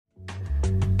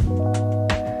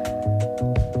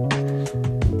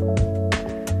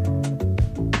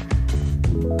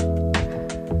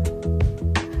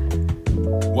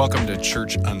Welcome to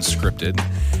Church Unscripted.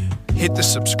 Hit the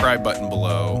subscribe button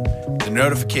below, the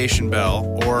notification bell,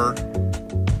 or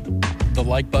the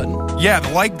like button. Yeah,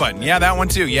 the like button. Yeah, that one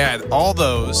too. Yeah, all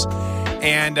those.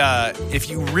 And if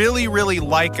you really, really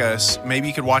like us, maybe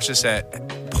you could watch us at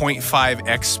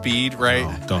 0.5x speed, right?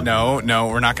 No,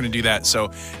 we're not going to do that.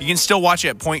 So you can still watch it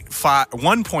at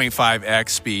 1.5x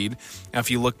speed if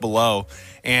you look below,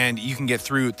 and you can get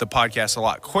through the podcast a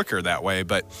lot quicker that way.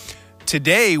 But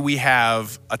today we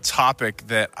have a topic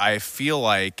that I feel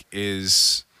like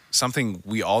is something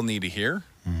we all need to hear.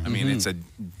 I mean, it's a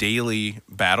daily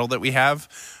battle that we have.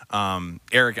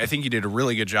 Eric, I think you did a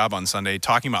really good job on Sunday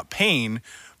talking about pain,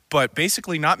 but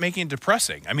basically not making it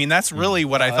depressing. I mean, that's really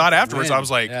what I thought afterwards. I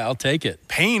was like, yeah, I'll take it.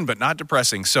 Pain, but not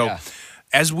depressing. So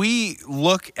as we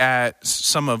look at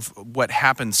some of what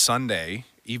happened Sunday,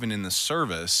 even in the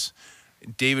service,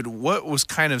 David, what was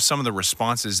kind of some of the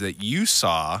responses that you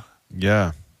saw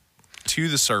to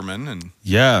the sermon? And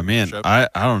man, I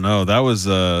don't know. That was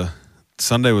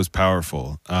Sunday was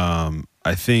powerful.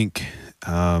 I think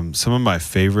some of my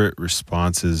favorite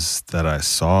responses that I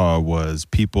saw was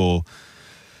people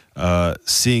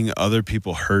seeing other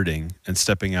people hurting and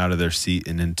stepping out of their seat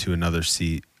and into another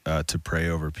seat to pray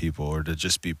over people or to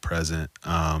just be present.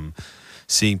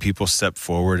 Seeing people step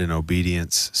forward in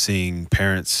obedience, seeing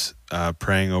parents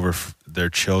praying over their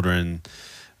children,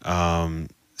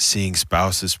 seeing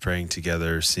spouses praying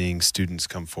together, seeing students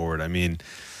come forward. I mean,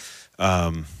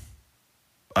 I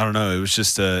don't know. It was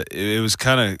just it was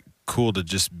kind of cool to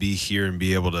just be here and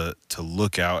be able to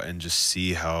look out and just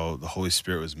see how the Holy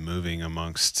Spirit was moving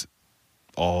amongst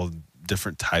all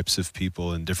different types of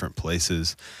people in different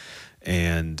places.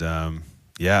 And I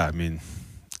mean,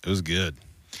 it was good.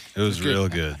 It was real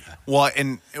good. Well,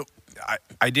 and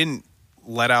I didn't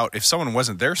let out, if someone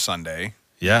wasn't there Sunday,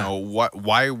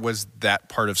 why was that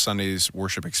part of Sunday's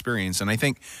worship experience? And I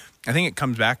think it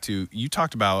comes back to, you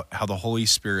talked about how the Holy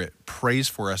Spirit prays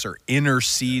for us or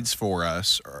intercedes for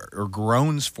us or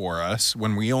groans for us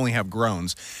when we only have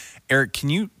groans. Eric, can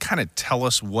you kind of tell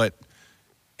us what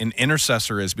an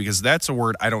intercessor is? Because that's a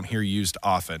word I don't hear used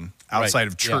often outside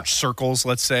of church circles,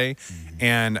 let's say. Mm-hmm.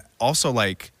 And also,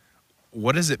 like,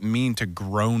 what does it mean to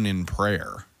groan in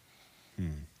prayer?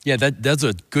 Yeah, that's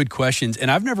a good question. And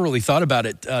I've never really thought about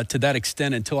it to that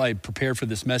extent until I prepared for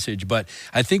this message. But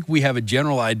I think we have a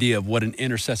general idea of what an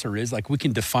intercessor is. Like, we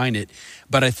can define it.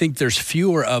 But I think there's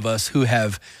fewer of us who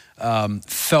have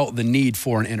felt the need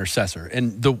for an intercessor.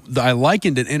 And I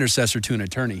likened an intercessor to an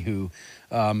attorney who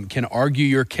can argue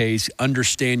your case,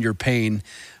 understand your pain,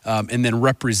 and then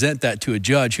represent that to a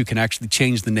judge who can actually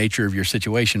change the nature of your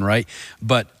situation, right?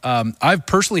 But I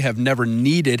personally have never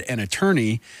needed an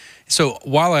attorney. So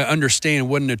while I understand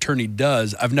what an attorney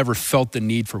does, I've never felt the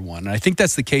need for one. And I think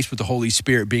that's the case with the Holy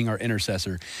Spirit being our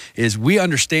intercessor, is we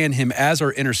understand him as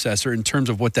our intercessor in terms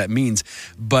of what that means.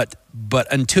 But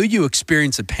until you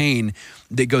experience a pain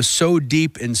that goes so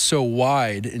deep and so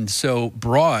wide and so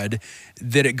broad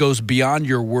that it goes beyond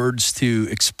your words to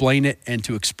explain it and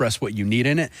to express what you need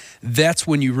in it, that's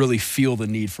when you really feel the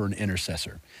need for an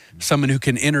intercessor. Someone who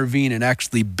can intervene and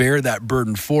actually bear that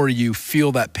burden for you,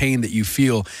 feel that pain that you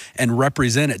feel, and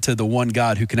represent it to the one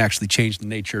God who can actually change the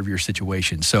nature of your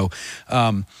situation. So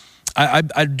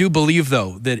I do believe,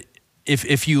 though, that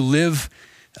if you live,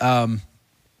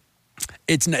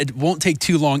 it won't take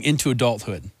too long into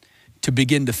adulthood to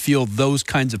begin to feel those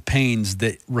kinds of pains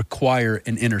that require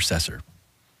an intercessor.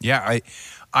 Yeah,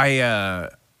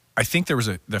 I think there was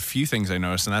the few things I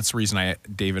noticed, and that's the reason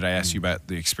David, I asked you about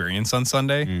the experience on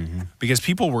Sunday, because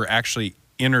people were actually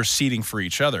interceding for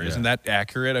each other. Isn't that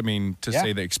accurate? I mean, to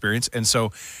say the experience. And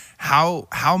so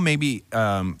how maybe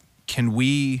can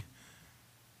we,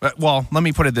 well, let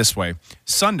me put it this way.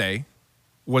 Sunday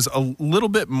was a little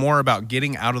bit more about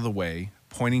getting out of the way,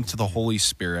 pointing to the Holy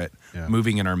Spirit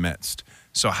moving in our midst.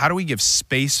 So how do we give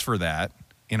space for that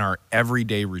in our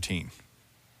everyday routine?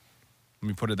 Let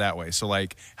me put it that way. So,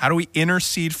 like, how do we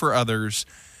intercede for others?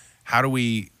 How do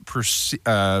we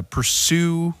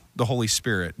pursue the Holy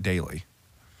Spirit daily?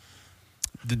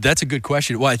 That's a good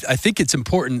question. Well, I think it's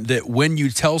important that when you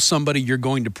tell somebody you're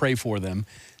going to pray for them,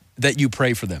 that you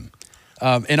pray for them.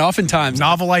 And oftentimes...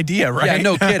 Novel idea, right? Yeah,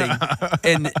 no kidding.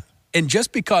 And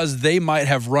just because they might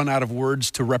have run out of words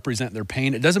to represent their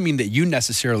pain, it doesn't mean that you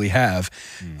necessarily have.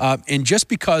 And just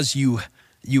because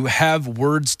you have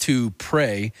words to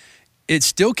pray, it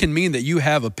still can mean that you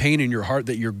have a pain in your heart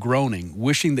that you're groaning,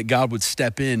 wishing that God would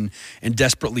step in and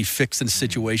desperately fix a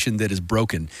situation that is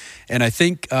broken. And I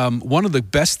think one of the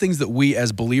best things that we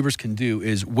as believers can do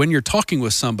is when you're talking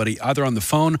with somebody, either on the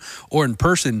phone or in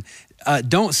person,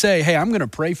 don't say, hey, I'm going to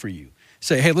pray for you.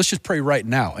 Say, hey, let's just pray right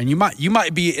now. And you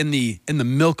might be in the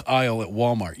milk aisle at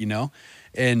Walmart, you know?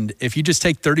 And if you just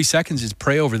take 30 seconds, just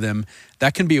pray over them,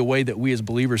 that can be a way that we as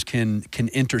believers can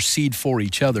intercede for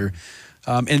each other.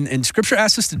 And Scripture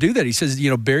asks us to do that. He says,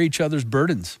 bear each other's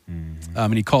burdens.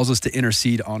 And he calls us to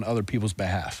intercede on other people's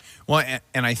behalf. Well,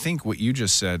 and I think what you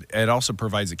just said, it also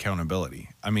provides accountability.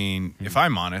 I mean, if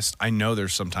I'm honest, I know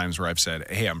there's some times where I've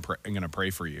said, hey, I'm going to pray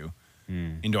for you.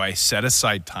 And do I set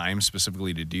aside time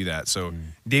specifically to do that? So,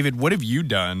 David, what have you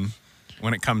done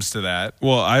when it comes to that?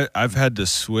 Well, I've had to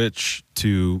switch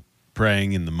to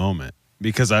praying in the moment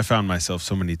because I found myself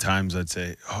so many times I'd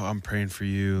say, oh, I'm praying for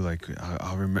you. Like,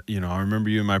 I'll remember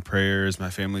you in my prayers. My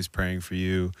family's praying for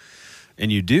you.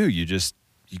 And you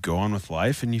go on with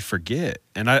life and you forget.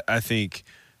 And I think,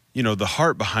 the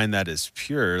heart behind that is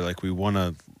pure. Like we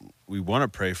want to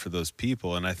pray for those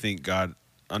people. And I think God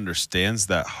understands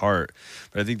that heart,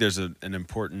 but I think there's an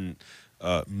important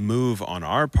move on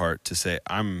our part to say,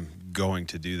 I'm going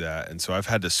to do that. And so I've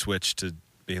had to switch to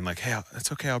being like, hey, it's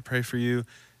okay, I'll pray for you.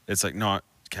 It's like, no,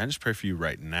 can I just pray for you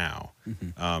right now?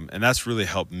 And that's really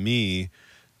helped me,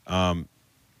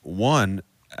 one,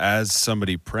 as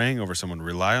somebody praying over someone,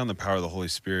 rely on the power of the Holy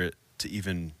Spirit to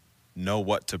even know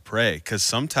what to pray. Because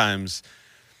sometimes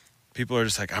people are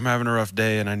just like, I'm having a rough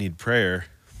day and I need prayer.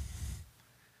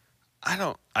 I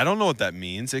don't know what that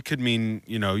means. It could mean,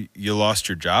 you lost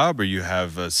your job or you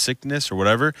have a sickness or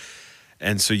whatever.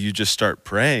 And so you just start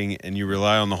praying and you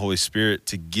rely on the Holy Spirit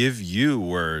to give you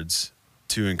words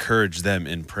to encourage them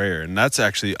in prayer. And that's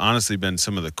actually honestly been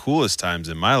some of the coolest times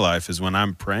in my life is when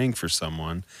I'm praying for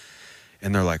someone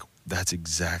and they're like, that's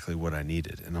exactly what I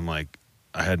needed. And I'm like,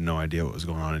 I had no idea what was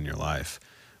going on in your life.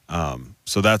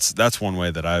 So that's one way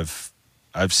that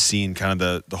I've seen kind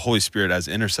of the Holy Spirit as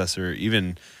intercessor,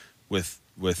 even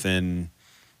within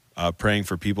praying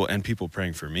for people and people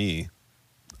praying for me.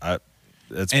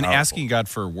 That's and powerful. Asking God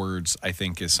for words, I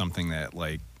think, is something that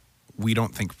we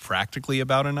don't think practically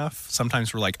about enough.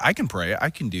 Sometimes we're like, I can pray, I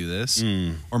can do this.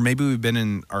 Or maybe we've been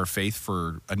in our faith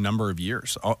for a number of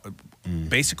years,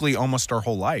 basically almost our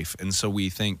whole life. And so we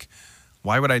think,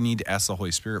 why would I need to ask the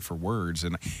Holy Spirit for words?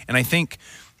 And I think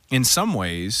in some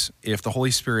ways, if the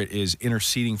Holy Spirit is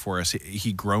interceding for us,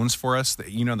 he groans for us.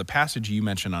 The passage you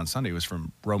mentioned on Sunday was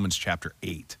from Romans chapter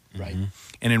 8. Right.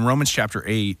 And in Romans chapter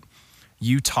 8,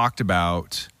 you talked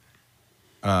about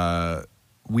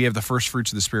we have the first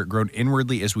fruits of the Spirit grown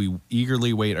inwardly as we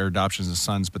eagerly wait our adoptions as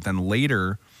sons. But then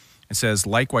later it says,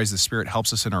 likewise, the Spirit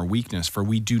helps us in our weakness, for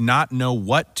we do not know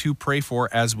what to pray for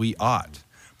as we ought.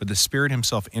 But the Spirit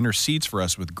himself intercedes for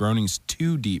us with groanings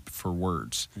too deep for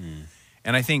words.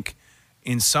 And I think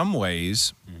in some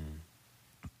ways,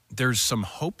 there's some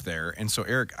hope there. And so,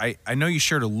 Eric, I know you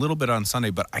shared a little bit on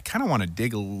Sunday, but I kind of want to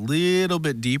dig a little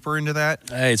bit deeper into that.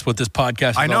 Hey, it's what this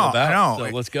podcast is all about. I know.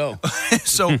 So let's go.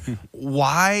 So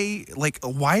why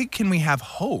can we have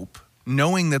hope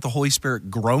knowing that the Holy Spirit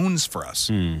groans for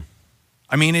us?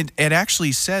 I mean, it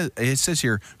actually says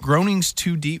here, groanings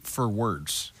too deep for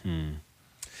words.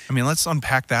 I mean, let's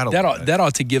unpack that a little bit. That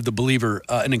ought to give the believer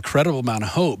an incredible amount of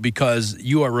hope, because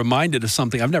you are reminded of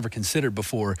something I've never considered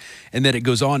before, and that it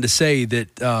goes on to say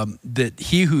that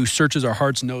he who searches our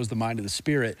hearts knows the mind of the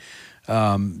Spirit,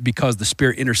 because the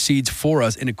Spirit intercedes for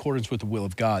us in accordance with the will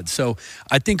of God. So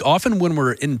I think often when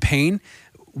we're in pain,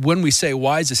 when we say,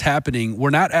 why is this happening,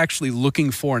 we're not actually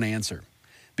looking for an answer,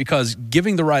 because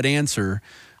giving the right answer,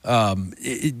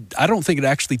 I don't think it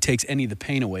actually takes any of the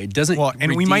pain away. It doesn't. Well,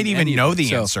 and we might even know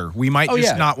the answer. We might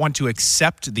not want to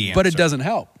accept the answer. But it doesn't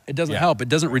help. It doesn't help. It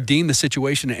doesn't redeem the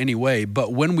situation in any way.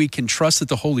 But when we can trust that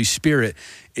the Holy Spirit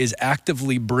is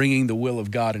actively bringing the will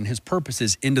of God and his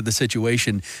purposes into the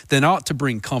situation, then ought to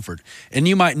bring comfort. And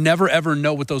you might never, ever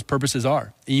know what those purposes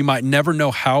are. And you might never know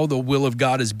how the will of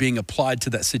God is being applied to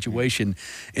that situation.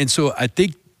 And so I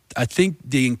think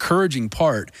the encouraging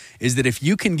part is that if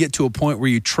you can get to a point where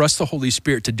you trust the Holy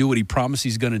Spirit to do what he promised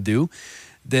he's going to do,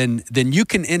 then you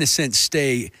can, in a sense,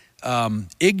 stay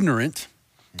ignorant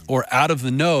or out of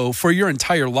the know for your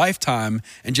entire lifetime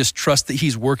and just trust that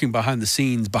he's working behind the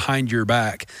scenes, behind your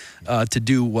back, to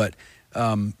do what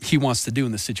he wants to do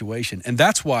in the situation. And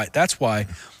that's why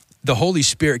the Holy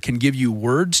Spirit can give you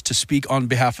words to speak on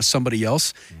behalf of somebody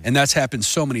else. And that's happened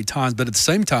so many times. But at the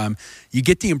same time, you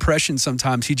get the impression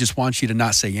sometimes he just wants you to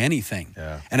not say anything.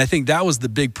 Yeah. And I think that was the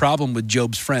big problem with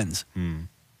Job's friends.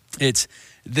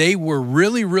 They were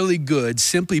really, really good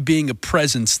simply being a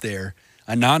presence there,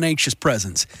 a non-anxious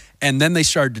presence. And then they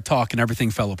started to talk and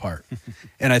everything fell apart.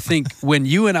 And I think when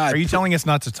you and I... Are you telling us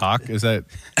not to talk? Is that...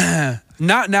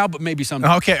 Not now, but maybe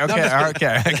someday. Okay. I'll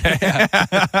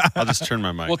just turn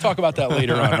my mic. We'll talk about that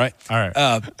later on, right? All right.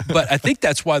 But I think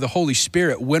that's why the Holy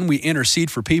Spirit, when we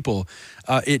intercede for people,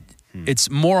 it's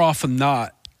more often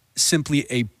not simply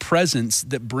a presence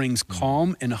that brings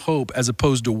calm and hope as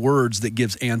opposed to words that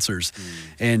gives answers.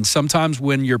 And sometimes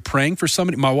when you're praying for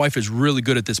somebody, my wife is really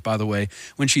good at this, by the way.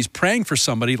 When she's praying for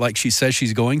somebody like she says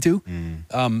she's going to,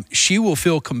 she will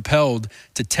feel compelled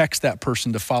to text that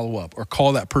person to follow up or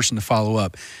call that person to follow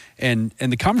up. And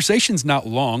the conversation's not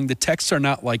long. The texts are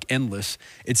not like endless.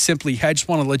 It's simply, hey, I just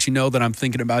want to let you know that I'm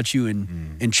thinking about you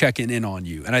and checking in on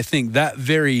you. And I think that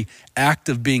very act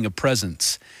of being a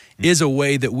presence is a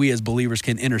way that we as believers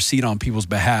can intercede on people's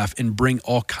behalf and bring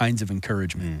all kinds of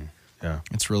encouragement. Yeah,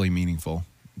 it's really meaningful.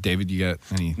 David, you got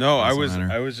any? No, I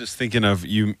was just thinking of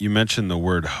you mentioned the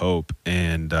word hope,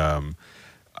 and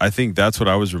I think that's what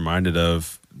I was reminded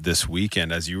of this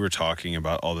weekend as you were talking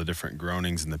about all the different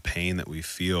groanings and the pain that we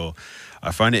feel.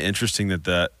 I find it interesting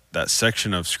that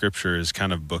section of scripture is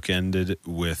kind of bookended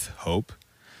with hope.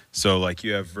 So like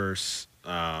you have verse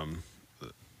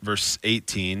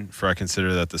 18, for I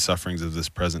consider that the sufferings of this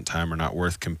present time are not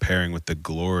worth comparing with the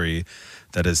glory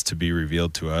that is to be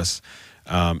revealed to us.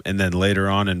 And then later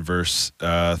on in verse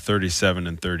 37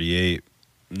 and 38,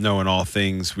 no, in all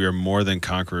things we are more than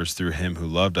conquerors through him who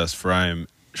loved us, for I am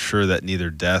sure that neither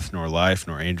death nor life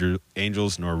nor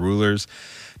angels nor rulers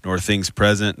nor things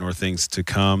present nor things to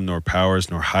come nor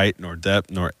powers nor height nor depth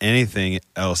nor anything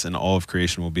else in all of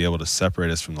creation will be able to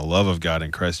separate us from the love of God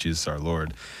in Christ Jesus our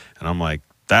Lord. And I'm like,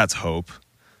 that's hope.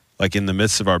 Like in the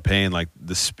midst of our pain, like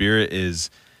the Spirit is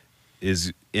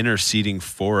interceding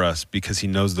for us because he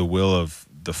knows the will of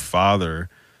the Father,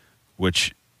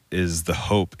 which is the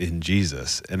hope in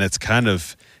Jesus. And it's kind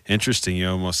of interesting. You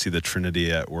almost see the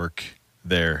Trinity at work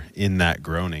there in that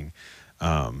groaning.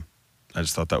 I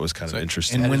just thought that was kind of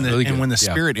interesting. And when the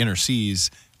Spirit intercedes,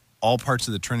 all parts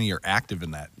of the Trinity are active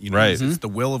in that. You know, right. It's the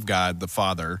will of God, the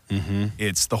Father.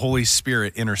 It's the Holy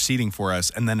Spirit interceding for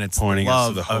us, and then it's pointing the love us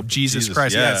to the hope of Jesus Jesus.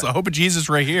 Christ. Yeah. Yeah, it's the hope of Jesus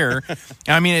right here.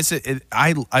 I mean,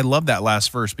 I love that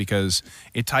last verse because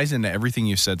it ties into everything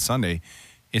you said Sunday.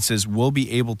 It says we'll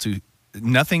be able to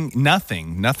nothing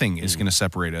is going to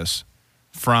separate us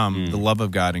from the love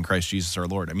of God in Christ Jesus our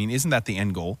Lord. I mean, isn't that the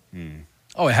end goal?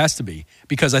 Oh, it has to be,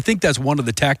 because I think that's one of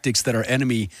the tactics that our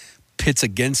enemy pits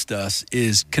against us,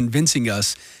 is convincing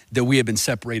us that we have been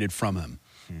separated from him.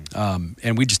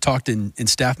 And we just talked in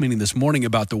staff meeting this morning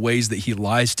about the ways that he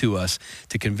lies to us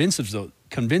to convince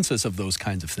us of those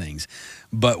kinds of things.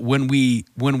 But when we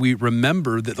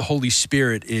remember that the Holy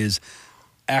Spirit is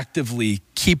actively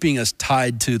keeping us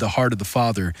tied to the heart of the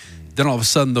Father, then all of a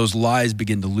sudden those lies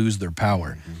begin to lose their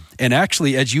power. And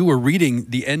actually, as you were reading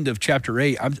the end of chapter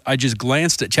 8, I just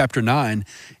glanced at chapter 9,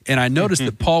 and I noticed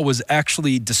that Paul was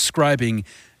actually describing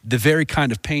the very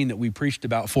kind of pain that we preached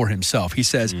about for himself. He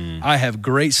says, I have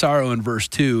great sorrow in verse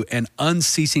 2 and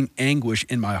unceasing anguish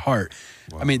in my heart.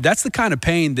 Wow. I mean, that's the kind of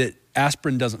pain that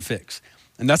aspirin doesn't fix.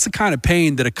 And that's the kind of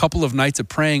pain that a couple of nights of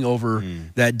praying over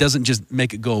that doesn't just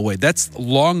make it go away. That's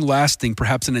long-lasting,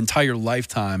 perhaps an entire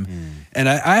lifetime. And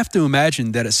I have to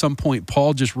imagine that at some point,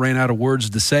 Paul just ran out of words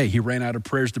to say. He ran out of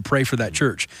prayers to pray for that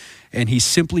church. And he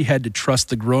simply had to trust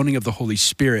the groaning of the Holy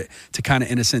Spirit to kind of,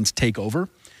 in a sense, take over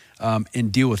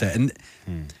and deal with that. And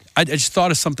I just thought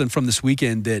of something from this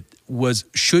weekend that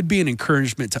should be an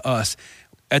encouragement to us.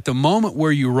 At the moment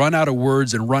where you run out of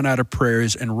words and run out of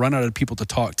prayers and run out of people to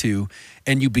talk to,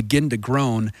 and you begin to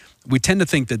groan, we tend to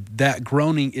think that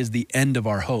groaning is the end of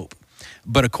our hope.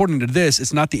 But according to this,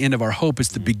 it's not the end of our hope,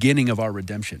 it's the beginning of our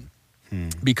redemption.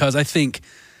 Because I think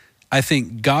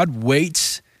God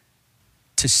waits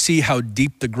to see how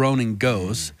deep the groaning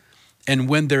goes, and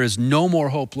when there is no more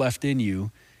hope left in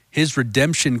you, his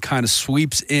redemption kind of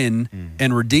sweeps in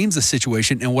and redeems the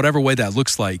situation in whatever way that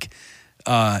looks like.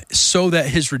 So that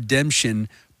his redemption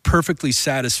perfectly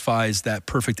satisfies that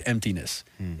perfect emptiness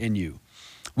in you,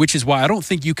 which is why I don't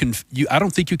think you can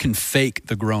fake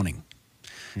the groaning.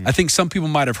 I think some people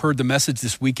might have heard the message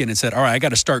this weekend and said, all right, I got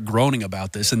to start groaning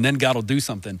about this and then God will do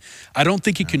something. I don't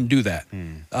think you can do that.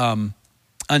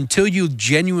 Until you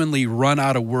genuinely run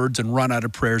out of words and run out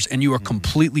of prayers and you are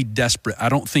completely desperate, I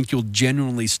don't think you'll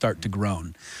genuinely start to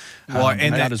groan. Well,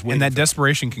 and that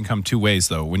desperation can come two ways,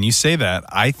 though. When you say that,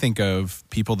 I think of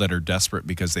people that are desperate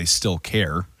because they still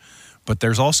care, but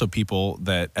there's also people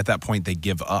that at that point they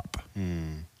give up.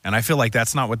 And I feel like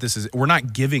that's not what this is. We're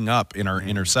not giving up in our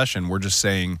intercession. We're just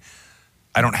saying,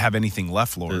 I don't have anything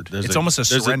left, Lord. It's almost a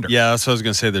surrender. Yeah, that's what I was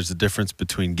going to say. There's a difference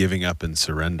between giving up and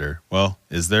surrender. Well,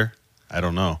 is there? I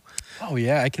don't know. Oh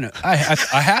yeah, I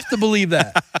have to believe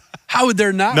that. How would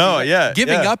there not? No, be? yeah.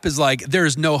 Giving yeah. up is like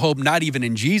there's no hope, not even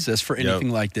in Jesus, for anything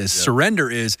like this. Yep. Surrender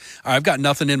is I've got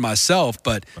nothing in myself,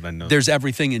 but there's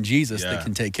everything in Jesus that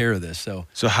can take care of this.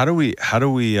 So how do we?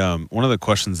 One of the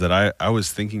questions that I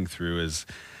was thinking through is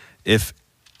if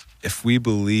we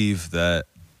believe that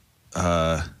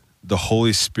the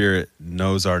Holy Spirit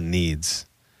knows our needs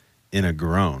in a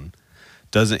groan,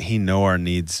 doesn't He know our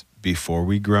needs before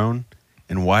we groan?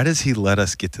 And why does He let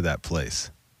us get to that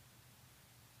place?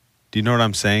 Do you know what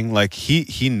I'm saying? Like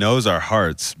he knows our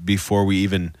hearts before we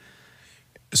even.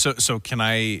 So can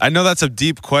I? I know that's a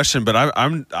deep question, but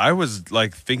I was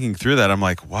like thinking through that. I'm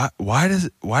like, why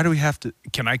do we have to?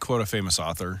 Can I quote a famous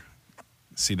author?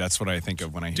 See, that's what I think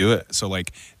of when I hear do it. So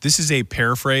like, this is a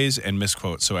paraphrase and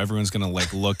misquote. So everyone's gonna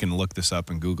like look this up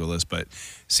and Google this. But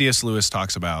C.S. Lewis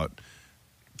talks about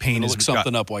pain is look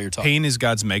something up while you're talking. Pain is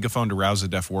God's megaphone to rouse the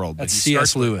deaf world. That's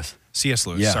C.S. Lewis. C.S.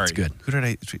 Lewis. Yeah, sorry. that's good. Who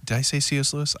did I say?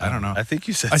 C.S. Lewis? I don't know. I think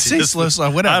you said C.S. Lewis.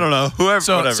 Whatever. I don't know. Whoever.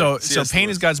 So whatever. So pain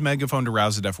is God's megaphone to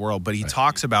rouse the deaf world. But he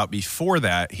talks about before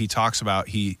that. He talks about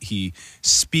he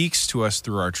speaks to us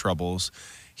through our troubles.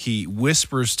 He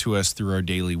whispers to us through our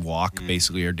daily walk,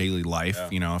 basically our daily life. Yeah.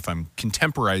 You know, if I'm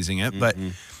contemporizing it, but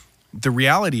the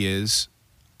reality is,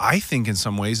 I think in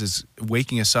some ways is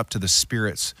waking us up to the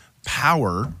Spirit's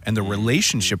power and the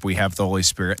relationship we have with the Holy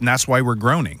Spirit, and that's why we're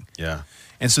groaning. Yeah.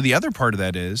 And so the other part of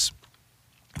that is,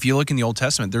 if you look in the Old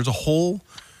Testament, there's a whole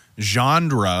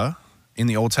genre in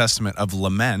the Old Testament of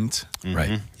lament,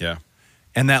 right? Yeah.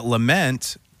 And that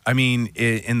lament, I mean,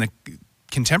 in the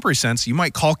contemporary sense, you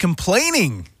might call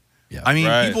complaining. Yeah. I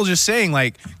mean, people just saying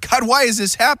like, God, why is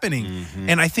this happening?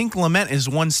 And I think lament is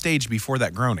one stage before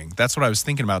that groaning. That's what I was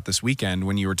thinking about this weekend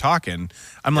when you were talking.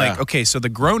 I'm like, okay, so the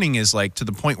groaning is like to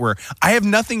the point where I have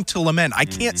nothing to lament. I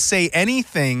can't say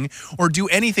anything or do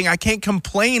anything. I can't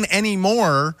complain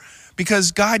anymore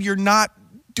because God, you're not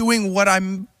doing what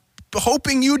I'm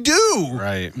hoping you do.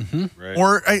 Right. Right.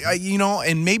 Or,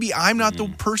 and maybe I'm not the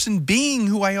person being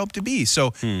who I hope to be.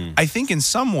 So I think in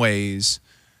some ways,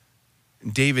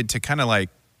 David, to kind of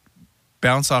like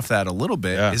bounce off that a little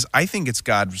bit, is I think it's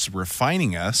God's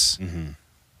refining us.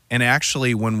 And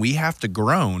actually, when we have to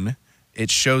groan,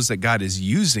 it shows that God is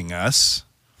using us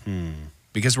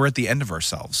because we're at the end of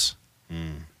ourselves.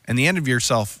 And the end of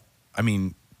yourself, I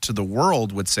mean, to the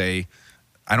world would say,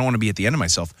 I don't want to be at the end of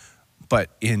myself. But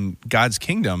in God's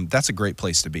kingdom, that's a great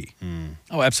place to be.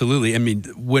 Oh, absolutely. I mean,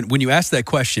 when you asked that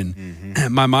question,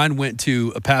 my mind went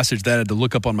to a passage that I had to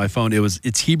look up on my phone.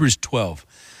 It's Hebrews 12.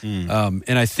 And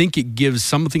I think it gives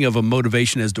something of a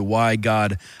motivation as to why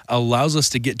God allows us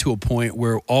to get to a point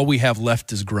where all we have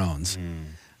left is groans.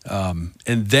 And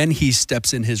then he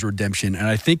steps in his redemption. And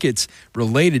I think it's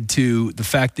related to the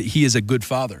fact that he is a good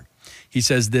father. He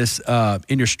says this,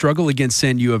 in your struggle against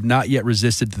sin, you have not yet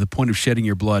resisted to the point of shedding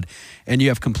your blood, and you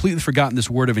have completely forgotten this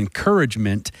word of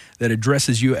encouragement that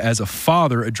addresses you as a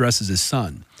father addresses his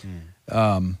son.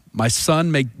 My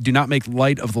son, do not make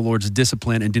light of the Lord's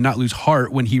discipline, and do not lose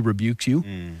heart when he rebukes you,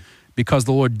 because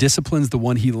the Lord disciplines the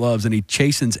one he loves, and he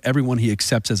chastens everyone he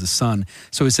accepts as a son.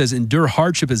 So it says, endure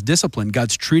hardship as discipline.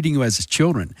 God's treating you as his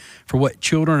children. For what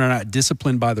children are not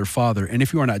disciplined by their father. And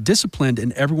if you are not disciplined,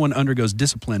 and everyone undergoes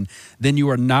discipline, then you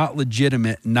are not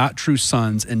legitimate, not true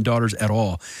sons and daughters at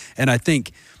all. And I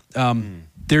think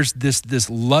there's this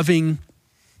loving,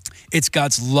 it's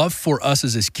God's love for us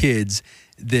as his kids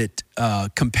that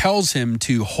compels him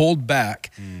to hold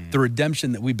back the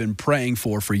redemption that we've been praying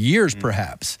for years,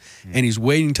 perhaps. And he's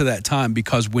waiting to that time,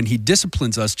 because when he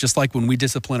disciplines us, just like when we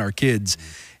discipline our kids,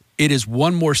 it is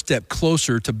one more step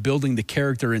closer to building the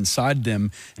character inside them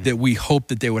that we hope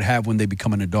that they would have when they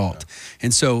become an adult.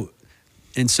 And so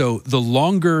the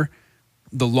longer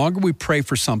we pray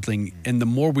for something and the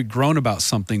more we groan about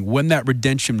something, when that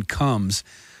redemption comes,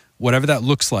 whatever that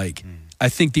looks like, I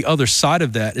think the other side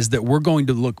of that is that we're going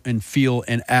to look and feel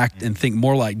and act and think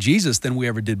more like Jesus than we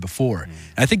ever did before. And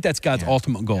I think that's God's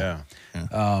ultimate goal.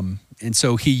 And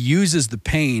so he uses the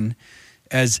pain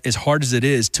as hard as it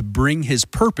is to bring his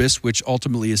purpose, which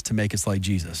ultimately is to make us like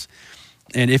Jesus.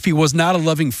 And if he was not a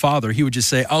loving father, he would just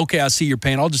say, okay, I see your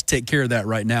pain. I'll just take care of that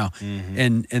right now.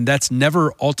 And that's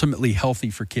never ultimately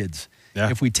healthy for kids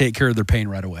if we take care of their pain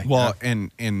right away. Well, and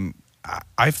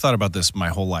I've thought about this my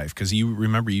whole life, because you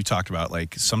remember you talked about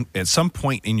like at some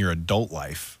point in your adult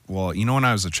life. Well, when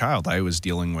I was a child, I was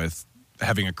dealing with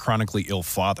having a chronically ill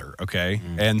father. Okay.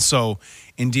 And so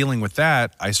in dealing with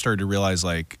that, I started to realize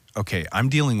like, okay, I'm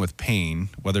dealing with pain,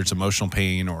 whether it's emotional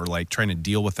pain or like trying to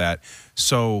deal with that.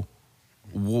 So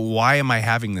why am I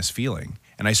having this feeling?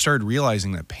 And I started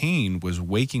realizing that pain was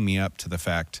waking me up to the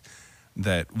fact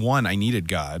that, one, I needed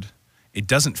God. It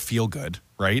doesn't feel good,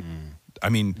 right? I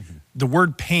mean, the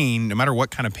word pain, no matter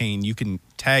what kind of pain, you can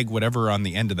tag whatever on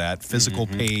the end of that, physical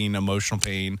pain, emotional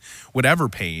pain, whatever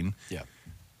pain. Yeah.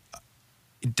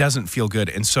 It doesn't feel good.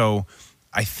 And so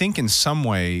I think in some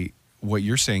way, what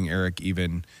you're saying, Eric,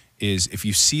 even, is if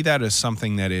you see that as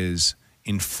something that is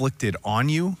inflicted on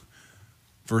you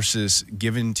versus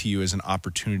given to you as an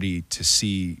opportunity to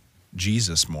see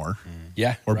Jesus more,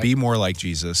 or be more like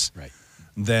Jesus,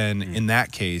 then in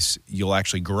that case, you'll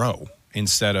actually grow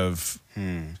instead of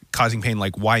causing pain.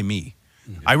 Like, why me?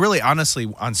 I really,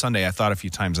 honestly, on Sunday, I thought a few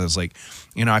times, I was like,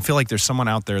 I feel like there's someone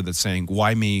out there that's saying,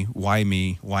 why me, why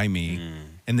me, why me?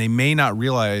 And they may not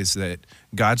realize that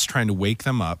God's trying to wake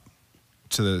them up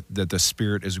to that the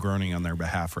Spirit is groaning on their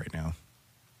behalf right now.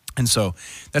 And so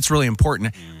that's really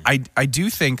important. I do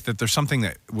think that there's something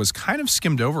that was kind of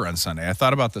skimmed over on Sunday. I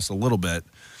thought about this a little bit.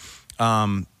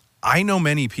 I know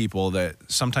many people that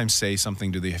sometimes say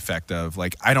something to the effect of,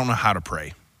 like, I don't know how to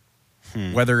pray.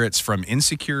 Whether it's from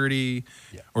insecurity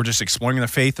or just exploring the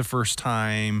faith the first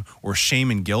time or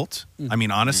shame and guilt. I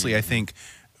mean, honestly, I think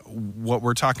what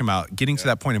we're talking about, getting to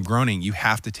that point of groaning, you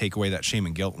have to take away that shame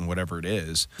and guilt and whatever it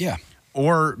is. Yeah.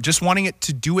 Or just wanting it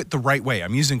to do it the right way.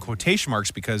 I'm using quotation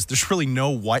marks because there's really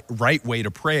no right way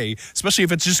to pray, especially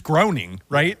if it's just groaning,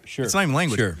 right? Sure. It's not even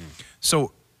language. Sure.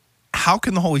 So how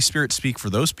can the Holy Spirit speak for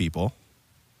those people?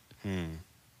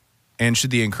 And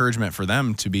should the encouragement for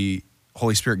them to be,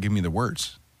 Holy Spirit, give me the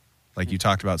words, like you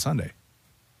talked about Sunday?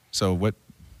 So what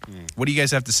do you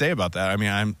guys have to say about that? I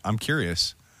mean, I'm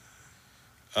curious.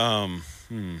 That's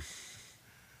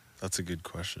a good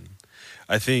question.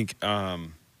 I think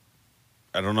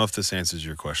I don't know if this answers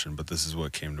your question, but this is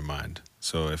what came to mind.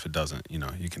 So if it doesn't,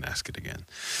 you can ask it again.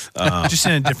 Just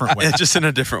in a different way. Just in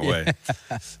a different way.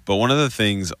 But one of the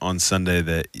things on Sunday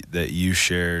that you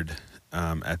shared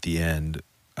at the end,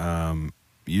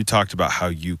 you talked about how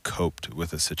you coped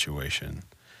with a situation.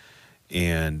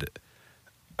 And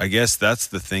I guess that's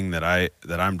the thing that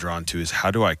I'm drawn to, is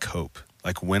how do I cope?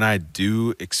 Like, when I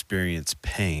do experience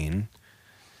pain,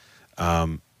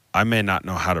 I may not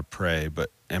know how to pray, but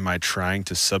am I trying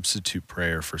to substitute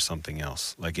prayer for something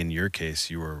else? Like in your case,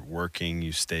 you were working,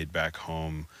 you stayed back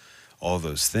home, all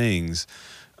those things.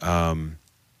 And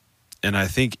I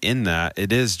think in that,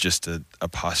 it is just a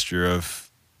posture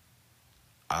of,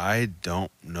 I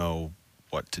don't know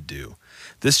what to do.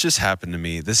 This just happened to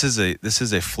me. This is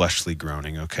a fleshly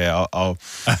groaning. Okay.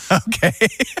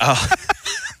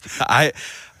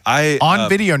 On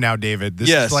video now, David. This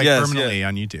is like permanently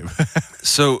on YouTube.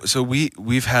 So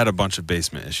we've had a bunch of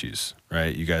basement issues,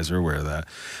 right? You guys are aware of that.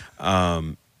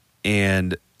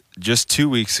 And just 2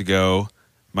 weeks ago,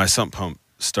 my sump pump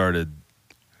started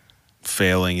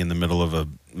failing in the middle of a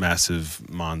massive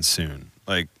monsoon.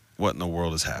 Like, what in the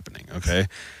world is happening? Okay.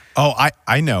 Oh,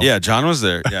 I know. Yeah, John was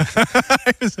there. Yeah.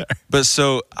 I was there. But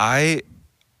so I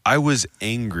was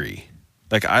angry.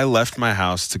 Like, I left my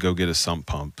house to go get a sump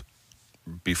pump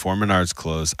before Menards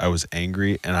closed. I was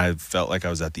angry, and I felt like I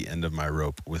was at the end of my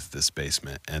rope with this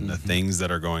basement and the things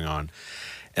that are going on.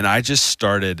 And I just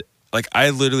started, like, I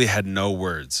literally had no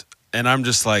words. And I'm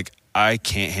just like, I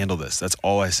can't handle this. That's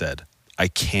all I said. I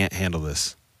can't handle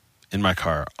this, in my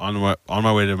car on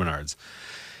my way to Menards.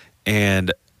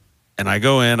 And I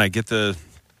go in, I get the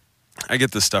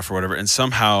stuff or whatever, and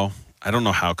somehow, I don't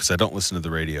know how, because I don't listen to the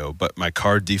radio, but my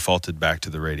car defaulted back to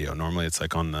the radio. Normally it's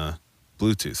like on the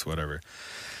Bluetooth, whatever.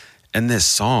 And this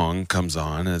song comes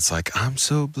on, and it's like, I'm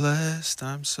so blessed,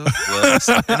 I'm so blessed.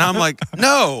 And I'm like,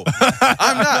 no,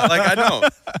 I'm not. Like, I know.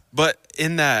 But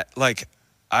in that, like,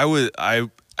 I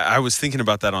was thinking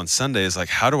about that on Sunday, is like,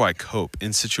 how do I cope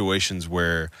in situations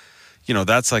where,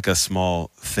 that's like a small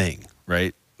thing,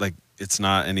 right? Like, it's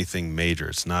not anything major.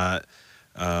 It's not,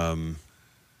 a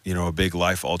big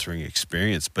life-altering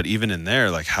experience. But even in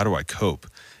there, like, how do I cope?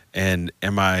 And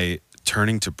am I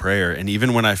turning to prayer? And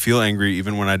even when I feel angry,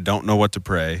 even when I don't know what to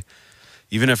pray,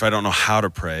 even if I don't know how to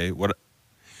pray, am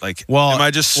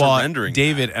I just surrendering?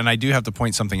 David, and I do have to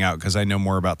point something out because I know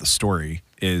more about the story,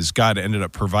 is God ended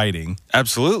up providing.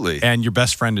 Absolutely. And your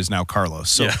best friend is now Carlos.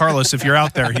 So Carlos, if you're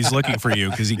out there, he's looking for you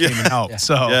because he came and helped.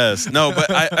 So yes. No, but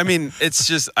I mean, it's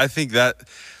just, I think that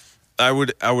I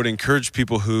would encourage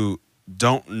people who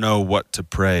don't know what to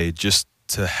pray just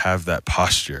to have that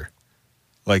posture.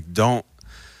 Like, don't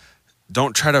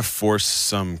try to force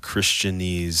some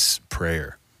Christianese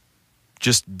prayer.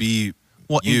 Just be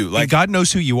you. Like, God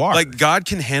knows who you are. Like, God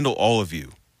can handle all of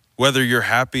you. Whether you're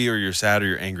happy or you're sad or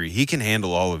you're angry, he can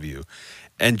handle all of you.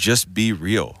 And just be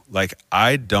real. Like,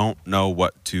 I don't know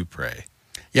what to pray.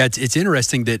 Yeah, it's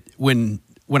interesting that when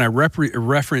I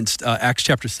referenced Acts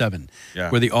chapter 7,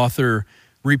 where the author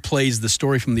replays the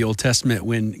story from the Old Testament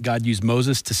when God used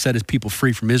Moses to set his people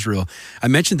free from Israel, I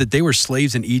mentioned that they were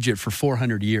slaves in Egypt for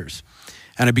 400 years.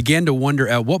 And I began to wonder,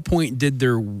 at what point did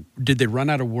they run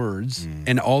out of words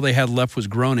and all they had left was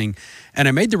groaning? And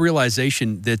I made the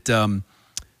realization that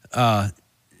I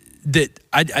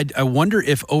wonder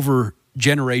if over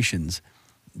generations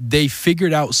they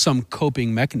figured out some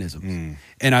coping mechanisms.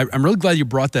 And I'm really glad you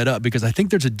brought that up, because I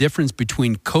think there's a difference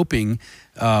between coping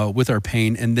with our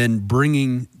pain and then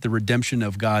bringing the redemption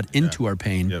of God into our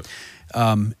pain. Yep.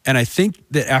 And I think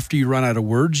that after you run out of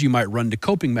words, you might run to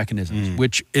coping mechanisms,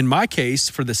 which in my case,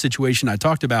 for the situation I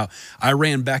talked about, I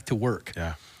ran back to work.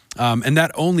 Yeah. And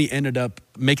that only ended up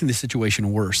making the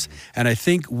situation worse. And I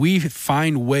think we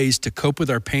find ways to cope with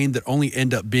our pain that only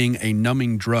end up being a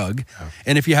numbing drug. Yeah.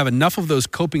 And if you have enough of those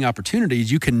coping opportunities,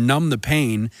 you can numb the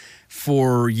pain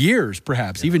for years,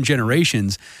 perhaps, even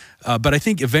generations. But I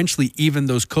think eventually even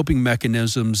those coping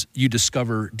mechanisms you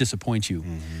discover disappoint you.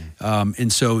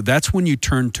 And so that's when you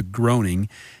turn to groaning.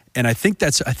 And I think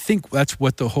that's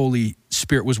what the Holy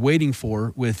Spirit was waiting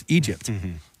for with Egypt,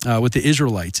 with the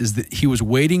Israelites, is that he was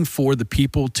waiting for the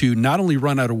people to not only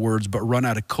run out of words, but run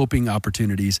out of coping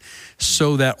opportunities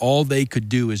so that all they could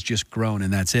do is just groan,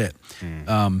 and that's it.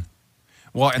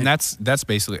 Well, and that's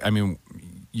basically, I mean,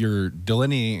 you're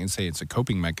delineating and say it's a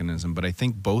coping mechanism, but I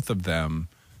think both of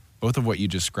what you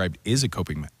described is a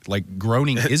coping, like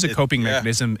groaning is a coping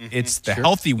mechanism. It's the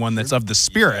healthy one that's of the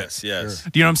Spirit. Yes.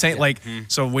 Do you know what I'm saying? Like,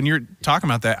 so when you're talking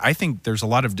about that, I think there's a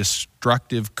lot of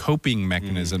destructive coping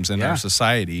mechanisms in our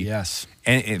society. Yes.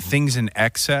 And things in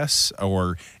excess,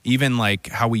 or even like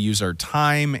how we use our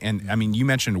time. And I mean, you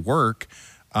mentioned work.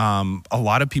 A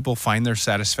lot of people find their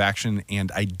satisfaction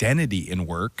and identity in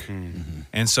work.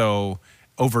 And so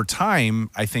over time,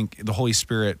 I think the Holy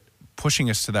Spirit pushing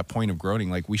us to that point of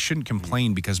groaning, like we shouldn't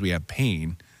complain because we have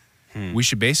pain. We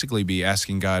should basically be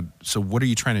asking God, so what are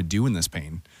you trying to do in this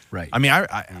pain? Right. I mean,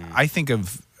 I think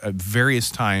of various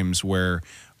times where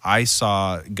I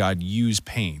saw God use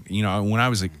pain. You know, when I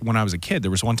was a kid,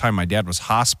 there was one time my dad was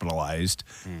hospitalized,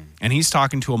 and he's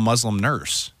talking to a Muslim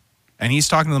nurse, and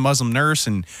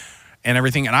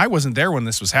everything. And I wasn't there when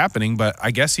this was happening, but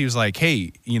I guess he was like,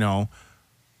 hey, you know,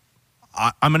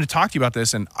 I'm going to talk to you about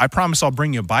this, and I promise I'll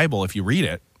bring you a Bible if you read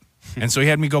it. And so he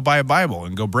had me go buy a Bible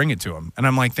and go bring it to him. And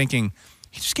I'm like thinking,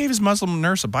 he just gave his Muslim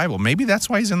nurse a Bible. Maybe that's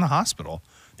why he's in the hospital.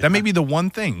 That may be the one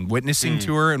thing, witnessing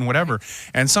to her and whatever.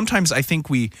 And sometimes I think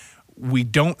we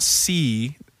don't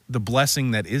see the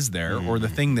blessing that is there or the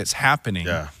thing that's happening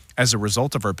as a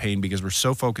result of our pain, because we're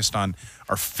so focused on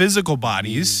our physical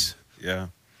bodies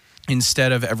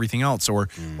instead of everything else. Or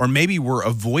maybe we're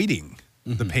avoiding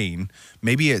the pain.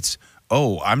 Maybe it's,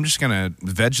 I'm just going to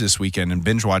veg this weekend and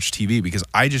binge watch TV because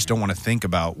I just don't want to think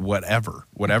about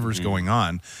whatever's going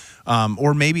on.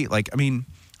 Or maybe, like, I mean,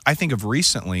 I think of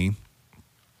recently,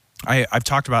 I've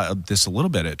talked about this a little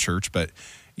bit at church, but,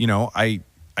 you know, I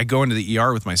go into the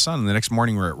ER with my son, and the next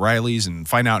morning we're at Riley's and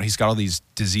find out he's got all these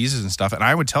diseases and stuff. And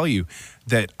I would tell you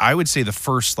that I would say the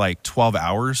first, like, 12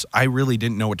 hours, I really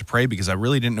didn't know what to pray because I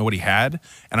really didn't know what he had,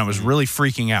 and I was really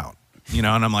freaking out. You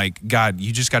know, and I'm like, God,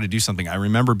 you just got to do something. I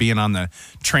remember being on the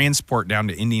transport down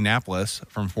to Indianapolis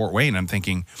from Fort Wayne. I'm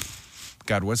thinking,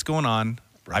 God, what's going on?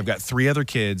 I've got 3 other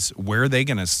kids. Where are they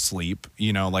going to sleep?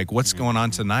 You know, like, what's going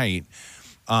on tonight?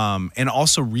 And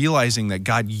also realizing that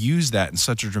God used that in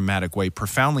such a dramatic way,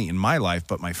 profoundly in my life,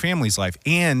 but my family's life,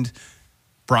 and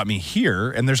brought me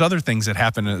here. And there's other things that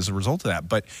happened as a result of that.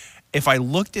 But if I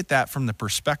looked at that from the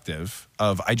perspective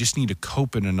of I just need to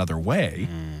cope in another way,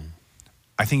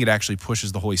 I think it actually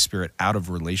pushes the Holy Spirit out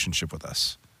of relationship with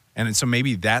us. And so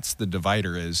maybe that's the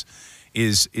divider is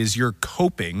your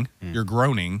coping, your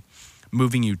groaning,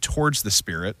 moving you towards the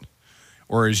Spirit,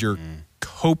 or is your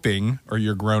coping or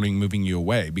your groaning moving you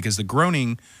away? Because the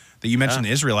groaning that you mentioned,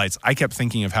 the Israelites, I kept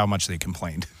thinking of how much they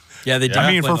complained. Yeah, they did.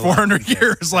 I mean, for 400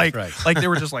 years, like they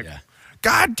were just like,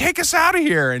 God, take us out of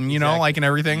here. And, you know, like, and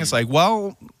everything. It's like,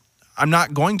 well, I'm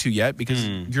not going to yet because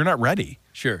you're not ready.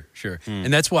 Sure.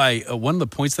 And that's why one of the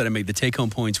points that I made, the take-home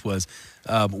points, was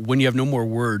when you have no more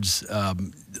words,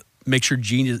 make sure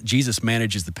Jesus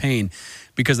manages the pain,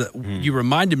 because you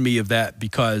reminded me of that,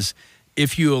 because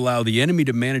if you allow the enemy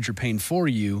to manage your pain for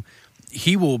you,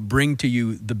 he will bring to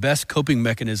you the best coping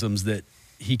mechanisms that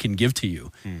he can give to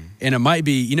you. And it might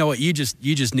be, you know what, you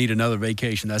just need another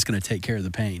vacation. That's going to take care of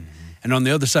the pain. And on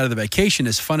the other side of the vacation,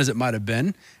 as fun as it might have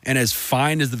been, and as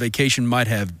fine as the vacation might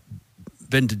have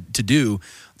been to do,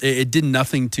 it did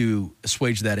nothing to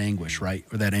assuage that anguish, right?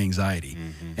 Or that anxiety.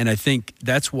 And I think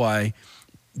that's why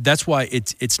that's why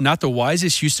it's not the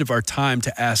wisest use of our time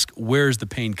to ask, where's the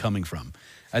pain coming from?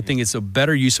 I think it's a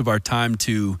better use of our time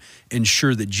to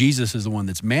ensure that Jesus is the one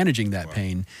that's managing that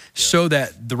pain so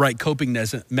that the right coping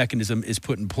mechanism is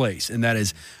put in place. And that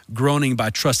is groaning by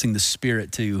trusting the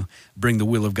Spirit to bring the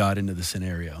will of God into the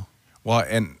scenario. Well,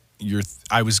 and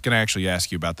I was going to actually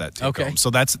ask you about that take Okay. home. So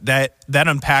that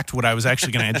unpacked what I was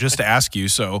actually going to just ask you.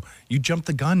 So you jumped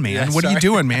the gun, man. Yeah, what are you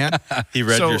doing, man? He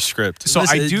read your script. So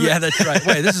Yeah, that's right.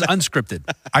 Wait, this is unscripted.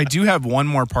 I do have one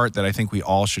more part that I think we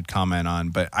all should comment on,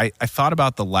 but I thought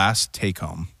about the last take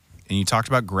home, and you talked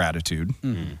about gratitude.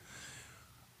 Mm-hmm.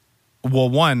 Well,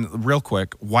 one, real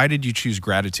quick, why did you choose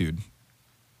gratitude?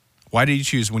 Why did you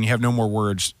choose, when you have no more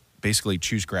words, basically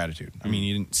choose gratitude? I mean,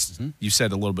 you didn't. You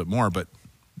said a little bit more, but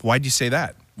why'd you say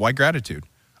that? Why gratitude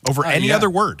over any other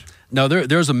word? No,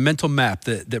 there's a mental map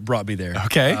that brought me there.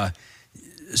 Okay.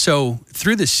 So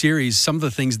through this series, some of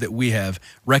the things that we have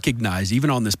recognized,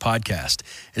 even on this podcast,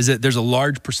 is that there's a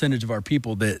large percentage of our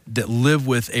people that live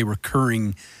with a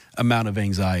recurring amount of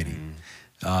anxiety.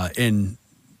 And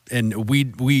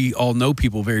we all know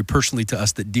people very personally to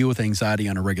us that deal with anxiety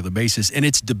on a regular basis, and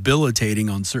it's debilitating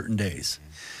on certain days.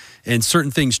 And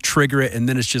certain things trigger it, and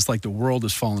then it's just like the world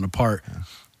is falling apart.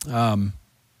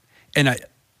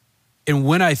 And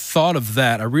when I thought of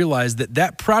that, I realized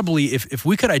that probably, if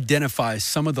we could identify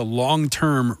some of the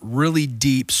long-term, really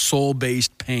deep,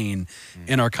 soul-based pain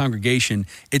in our congregation,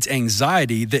 it's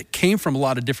anxiety that came from a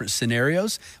lot of different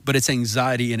scenarios, but it's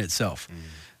anxiety in itself.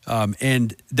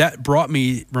 And that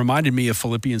reminded me of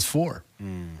Philippians 4,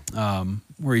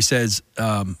 where he says,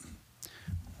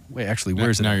 wait, actually,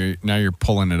 where is it? Now you're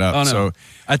pulling it up. Oh, no. So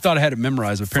I thought I had it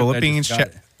memorized. Philippians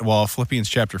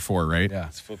chapter 4, right? Yeah.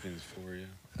 It's Philippians 4,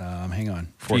 yeah. Hang on.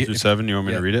 4 through 7, you want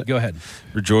me to read it? Go ahead.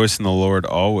 Rejoice in the Lord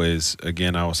always.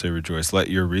 Again, I will say rejoice. Let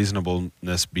your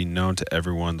reasonableness be known to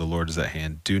everyone. The Lord is at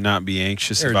hand. Do not be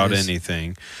anxious about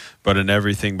anything, but in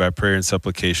everything by prayer and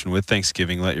supplication with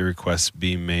thanksgiving, let your requests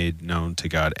be made known to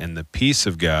God. And the peace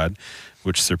of God,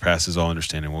 which surpasses all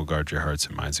understanding, will guard your hearts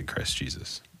and minds in Christ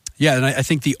Jesus. Yeah, and I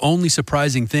think the only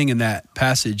surprising thing in that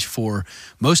passage for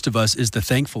most of us is the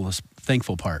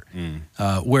thankful part,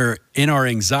 where in our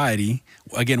anxiety,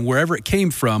 again, wherever it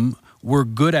came from, we're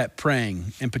good at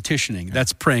praying and petitioning.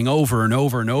 That's praying over and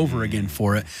over and over again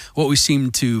for it. What we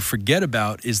seem to forget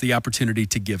about is the opportunity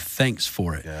to give thanks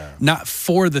for it. Yeah. Not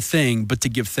for the thing, but to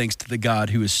give thanks to the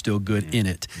God who is still good in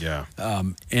it. Yeah.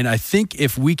 And I think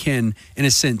if we can, in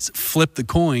a sense, flip the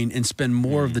coin and spend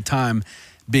more of the time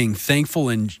being thankful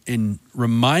and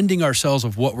reminding ourselves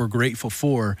of what we're grateful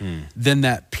for, then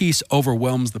that peace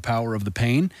overwhelms the power of the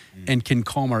pain and can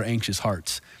calm our anxious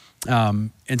hearts.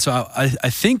 And so I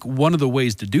think one of the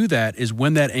ways to do that is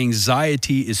when that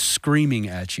anxiety is screaming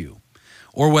at you,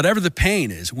 or whatever the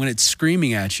pain is, when it's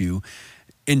screaming at you,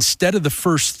 instead of the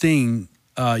first thing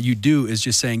you do is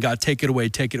just saying, God, take it away,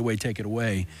 take it away, take it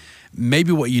away.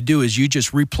 Maybe what you do is you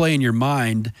just replay in your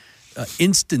mind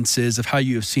instances of how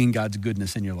you have seen God's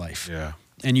goodness in your life. Yeah.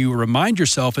 And you remind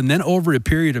yourself, and then over a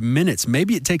period of minutes,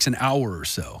 maybe it takes an hour or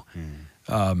so,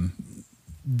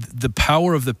 the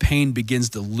power of the pain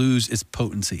begins to lose its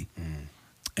potency.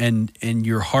 And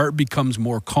your heart becomes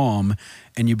more calm,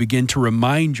 and you begin to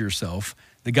remind yourself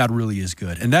that God really is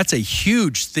good. And that's a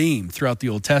huge theme throughout the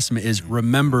Old Testament is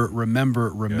remember, remember,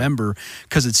 remember,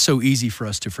 because it's so easy for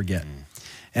us to forget.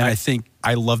 And I think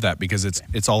I love that because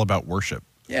it's all about worship.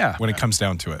 Yeah. When it comes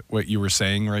down to it, what you were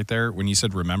saying right there, when you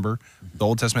said remember, the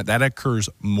Old Testament, that occurs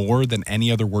more than any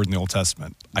other word in the Old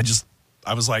Testament.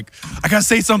 I was like, I gotta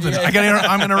say something. I'm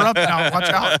gonna interrupt now. Watch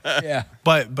out. Yeah.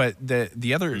 But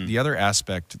the other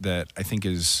aspect that I think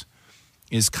is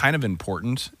kind of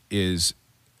important is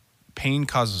pain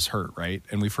causes hurt, right?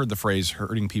 And we've heard the phrase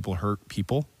hurting people hurt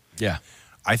people. Yeah.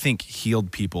 I think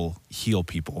healed people heal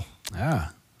people.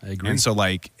 Ah, I agree. And so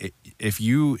like if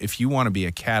you want to be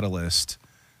a catalyst,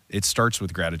 it starts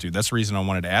with gratitude. That's the reason I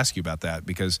wanted to ask you about that,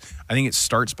 because I think it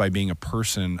starts by being a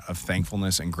person of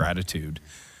thankfulness and gratitude.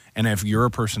 And if you're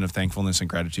a person of thankfulness and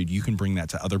gratitude, you can bring that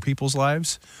to other people's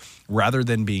lives rather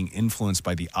than being influenced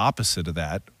by the opposite of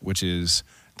that, which is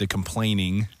the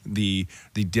complaining, the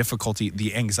difficulty,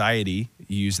 the anxiety.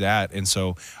 You use that. And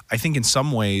so I think in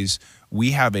some ways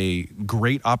we have a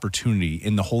great opportunity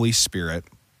in the Holy Spirit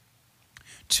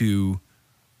to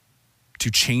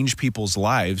change people's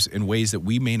lives in ways that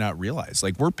we may not realize.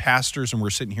 Like, we're pastors and we're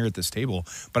sitting here at this table,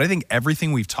 but I think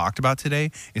everything we've talked about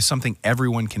today is something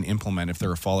everyone can implement if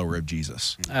they're a follower of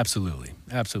Jesus. Absolutely.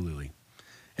 Absolutely.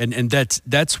 And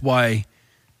that's why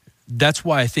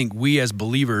I think we as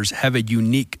believers have a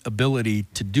unique ability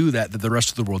to do that the rest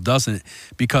of the world doesn't,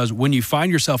 because when you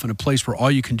find yourself in a place where all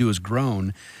you can do is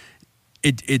groan,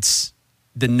 it's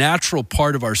the natural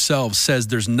part of ourselves says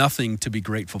there's nothing to be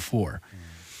grateful for.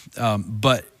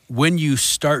 But when you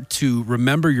start to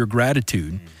remember your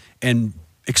gratitude and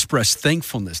express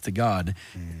thankfulness to God,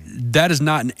 that is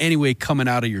not in any way coming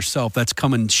out of yourself. That's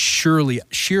coming surely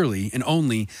and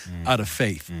only out of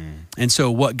faith. And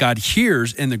so what God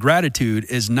hears in the gratitude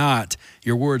is not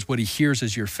your words. What he hears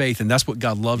is your faith. And that's what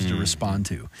God loves to respond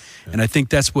to. And I think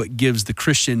that's what gives the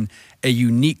Christian a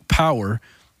unique power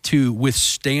to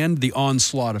withstand the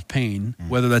onslaught of pain,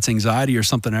 whether that's anxiety or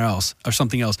something else,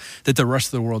 that the rest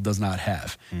of the world does not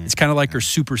have. It's kind of like our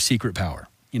super secret power,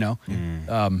 you know?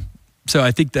 So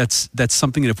I think that's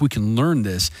something that if we can learn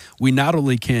this, we not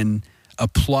only can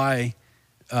apply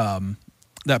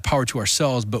that power to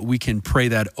ourselves, but we can pray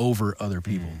that over other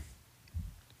people.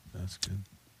 That's good.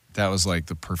 That was like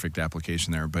the perfect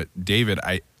application there. But David,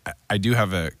 I do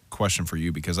have a question for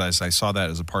you, because as I saw that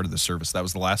as a part of the service, that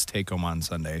was the last take home on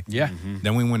Sunday. Yeah.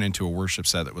 Then we went into a worship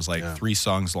set that was like 3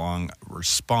 songs long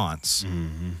response.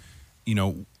 You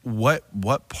know,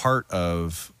 what part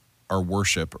of our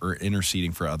worship or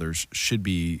interceding for others should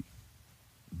be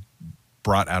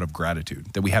brought out of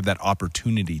gratitude, that we have that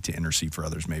opportunity to intercede for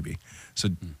others maybe? So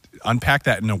unpack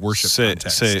that in a worship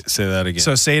context. Say that again.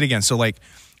 So say it again. So like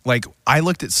I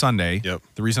looked at Sunday. Yep.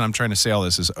 The reason I'm trying to say all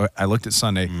this is I looked at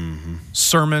Sunday.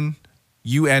 Sermon,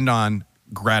 you end on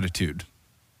gratitude.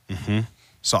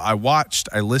 So I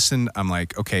listened. I'm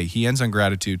like, okay, he ends on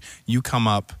gratitude. You come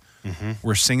up.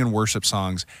 We're singing worship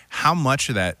songs. How much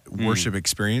of that worship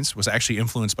experience was actually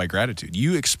influenced by gratitude?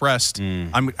 You expressed,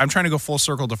 I'm trying to go full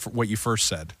circle to what you first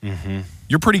said.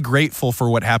 You're pretty grateful for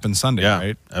what happened Sunday,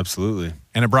 right? Absolutely.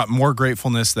 And it brought more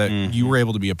gratefulness that you were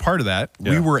able to be a part of that.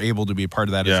 Yeah. We were able to be a part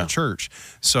of that as a church.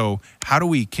 So how do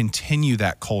we continue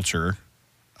that culture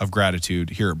of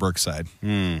gratitude here at Brookside?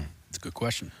 It's a good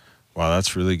question. Wow,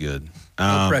 that's really good.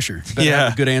 No pressure. You better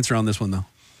have a good answer on this one, though.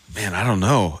 Man, I don't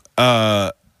know.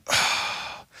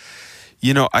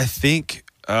 You know, I think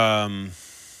that's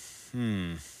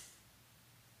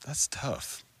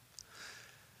tough.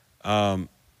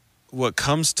 What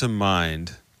comes to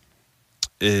mind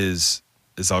is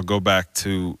I'll go back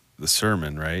to the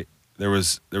sermon, right? There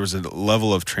was a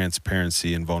level of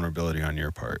transparency and vulnerability on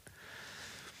your part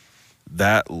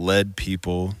that led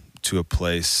people to a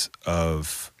place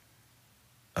of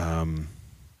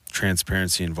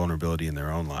transparency and vulnerability in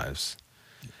their own lives.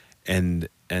 And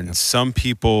some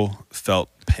people felt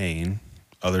pain,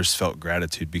 others felt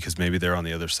gratitude, because maybe they're on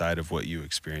the other side of what you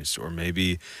experienced, or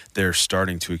maybe they're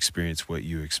starting to experience what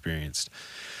you experienced.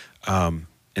 And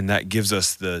that gives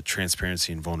us the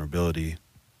transparency and vulnerability.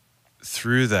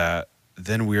 Through that,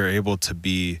 then we are able to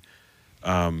be,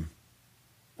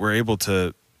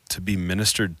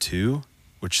 ministered to,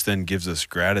 which then gives us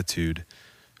gratitude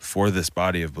for this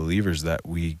body of believers that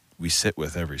we sit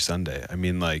with every Sunday. I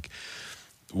mean, like,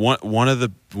 one of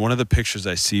the pictures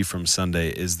I see from Sunday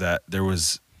is that there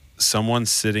was someone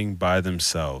sitting by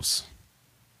themselves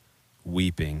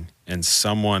weeping, and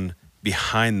someone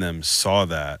behind them saw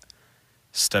that,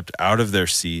 stepped out of their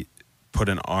seat, put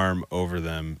an arm over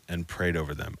them, and prayed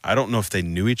over them. I don't know if they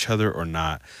knew each other or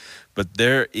not, but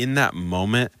there, in that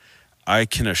moment, I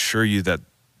can assure you that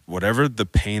whatever the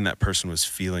pain that person was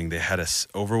feeling, they had an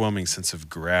overwhelming sense of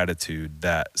gratitude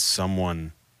that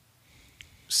someone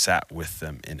sat with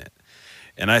them in it.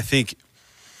 And I think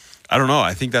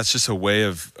that's just a way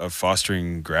of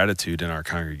fostering gratitude in our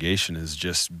congregation, is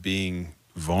just being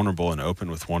vulnerable and open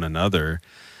with one another.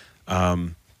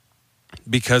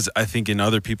 Because I think in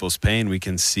other people's pain, we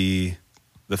can see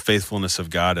the faithfulness of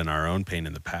God in our own pain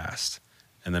in the past.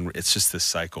 And then it's just this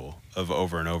cycle of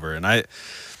over and over. And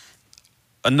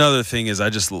another thing is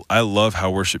I love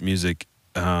how worship music,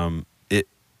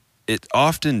 it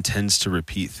often tends to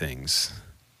repeat things.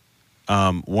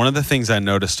 One of the things I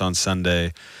noticed on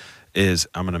Sunday is,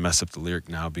 I'm going to mess up the lyric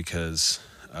now because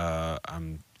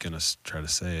I'm going to try to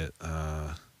say it.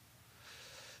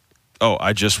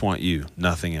 I just want you,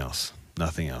 nothing else,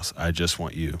 nothing else. I just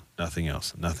want you, nothing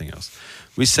else, nothing else.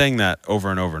 We sang that over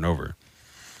and over and over.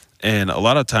 And a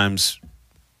lot of times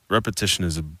repetition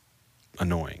is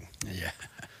annoying. Yeah.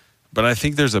 But I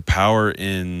think there's a power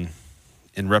in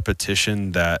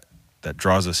repetition that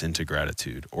draws us into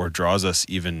gratitude, or draws us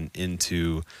even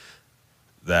into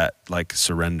that, like,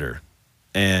 surrender.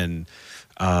 And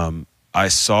I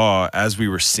saw, as we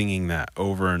were singing that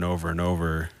over and over and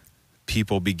over,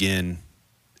 people begin,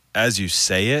 as you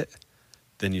say it,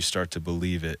 then you start to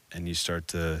believe it, and you start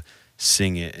to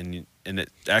sing it, and it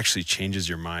actually changes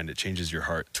your mind. It changes your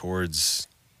heart towards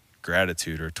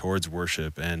gratitude or towards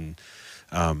worship. And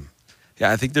I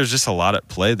think there's just a lot at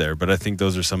play there, but I think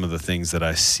those are some of the things that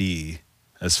I see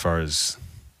as far as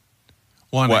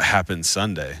what happened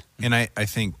Sunday. And I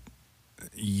think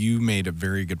you made a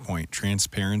very good point.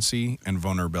 Transparency and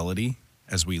vulnerability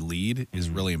as we lead is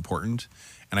really important.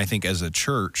 And I think as a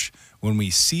church, when we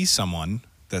see someone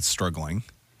that's struggling,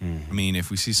 I mean,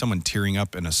 if we see someone tearing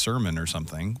up in a sermon or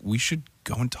something, we should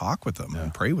go and talk with them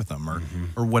and pray with them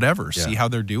or whatever, see how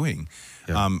they're doing.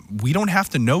 We don't have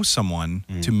to know someone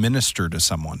to minister to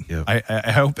someone.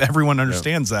 I hope everyone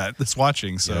understands that that's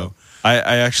watching. So I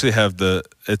actually have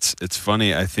it's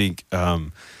funny. I think,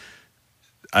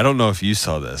 I don't know if you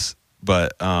saw this,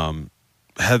 but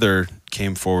Heather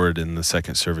came forward in the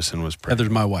second service and was praying.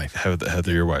 Heather's my wife.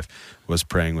 Heather, your wife, was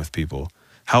praying with people.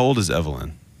 How old is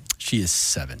Evelyn? She is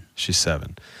 7. She's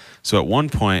 7. So at one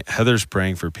point, Heather's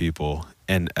praying for people,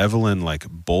 and Evelyn like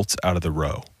bolts out of the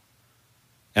row.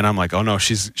 And I'm like, oh no,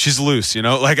 she's loose, you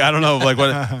know? Like, I don't know, like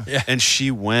what. And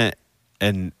she went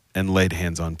and laid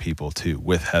hands on people too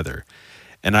with Heather.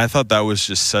 And I thought that was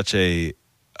just such a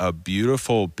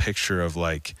beautiful picture of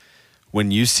like, when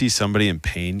you see somebody in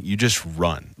pain, you just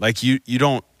run. Like you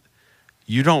don't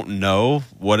know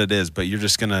what it is, but you're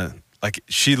just gonna, like,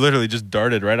 she literally just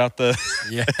darted right out the,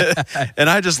 and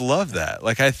I just love that.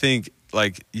 Like, I think,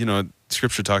 like, you know,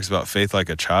 scripture talks about faith like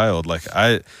a child. Like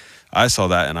I saw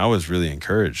that and I was really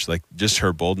encouraged, like just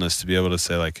her boldness to be able to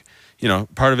say, like, you know,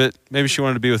 part of it, maybe she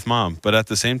wanted to be with mom, but at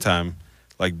the same time,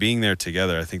 like being there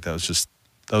together, I think that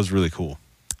was really cool.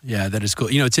 Yeah, that is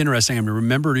cool. You know, it's interesting. I'm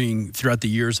remembering throughout the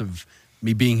years of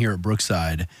me being here at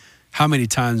Brookside, how many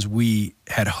times we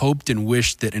had hoped and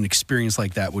wished that an experience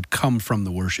like that would come from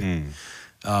the worship.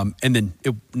 And then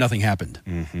nothing happened.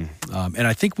 And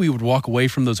I think we would walk away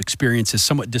from those experiences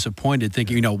somewhat disappointed,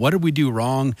 thinking, you know, what did we do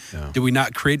wrong? Did we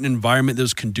not create an environment that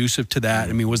was conducive to that?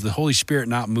 I mean, was the Holy Spirit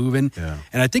not moving?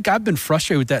 And I think I've been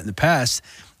frustrated with that in the past.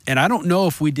 And I don't know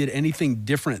if we did anything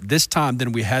different this time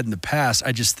than we had in the past.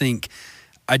 I just think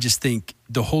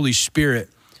the Holy Spirit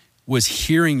was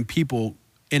hearing people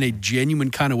in a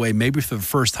genuine kind of way, maybe for the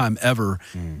first time ever,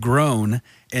 groan.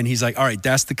 And he's like, all right,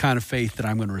 that's the kind of faith that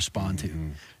I'm going to respond to.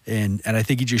 And I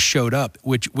think he just showed up,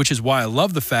 which is why I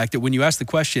love the fact that when you ask the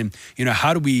question, you know,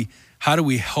 how do we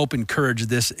help encourage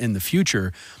this in the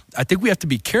future? I think we have to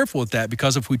be careful with that,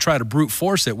 because if we try to brute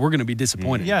force it, we're going to be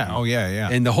disappointed.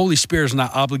 And the Holy Spirit is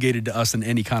not obligated to us in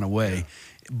any kind of way.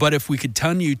 But if we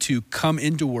continue to come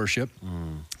into worship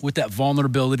with that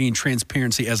vulnerability and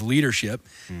transparency as leadership,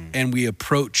 and we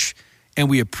approach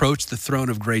the throne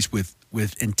of grace with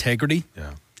integrity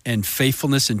and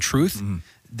faithfulness and truth,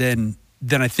 then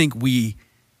I think we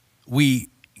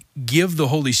give the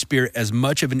Holy Spirit as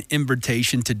much of an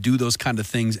invitation to do those kind of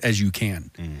things as you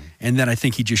can. And then I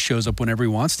think he just shows up whenever he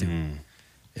wants to.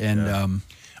 And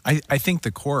I think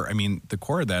the core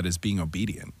of that is being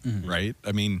obedient, right?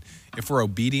 I mean, if we're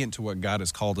obedient to what God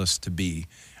has called us to be,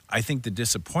 I think the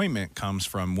disappointment comes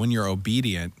from when you're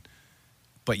obedient,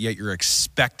 but yet you're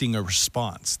expecting a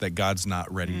response that God's not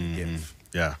ready to give.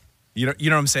 You know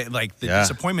what I'm saying? Like the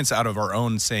disappointment's out of our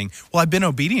own saying, well, I've been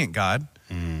obedient, God.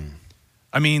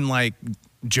 I mean, like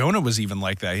Jonah was even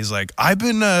like that. He's like, I've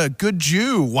been a good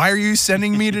Jew. Why are you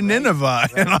sending me to Nineveh?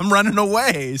 And I'm running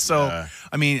away. So,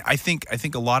 I mean, I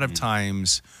think a lot of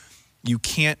times you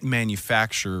can't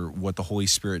manufacture what the Holy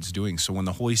Spirit's doing. So when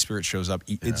the Holy Spirit shows up,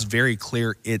 it's very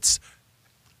clear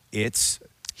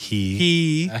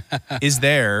He is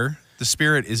there. The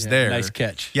Spirit is there. Nice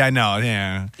catch. Yeah, I know.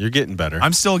 Yeah, you're getting better.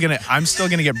 I'm still gonna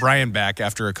get Brian back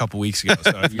after a couple weeks ago.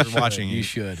 So if you're watching, you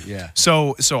should. Yeah.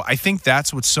 So I think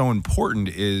that's what's so important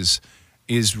is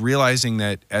realizing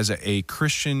that as a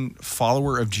Christian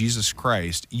follower of Jesus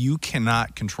Christ, you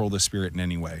cannot control the Spirit in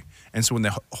any way. And so when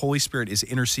the Holy Spirit is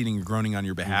interceding and groaning on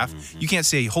your behalf, you can't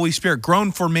say, Holy Spirit,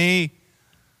 groan for me.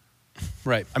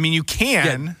 Right. I mean, you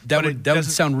can. That would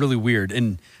sound really weird.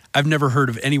 And I've never heard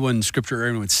of anyone in Scripture or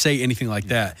anyone say anything like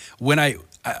that. When I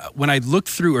look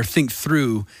through or think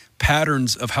through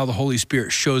patterns of how the Holy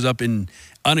Spirit shows up in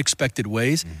unexpected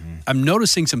ways, I'm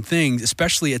noticing some things,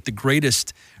 especially at the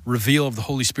greatest reveal of the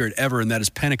Holy Spirit ever, and that is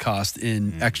Pentecost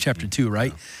in Acts chapter 2,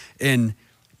 right? And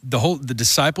the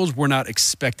disciples were not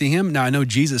expecting him. Now, I know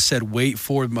Jesus said, wait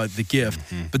for the gift,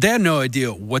 but they had no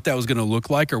idea what that was going to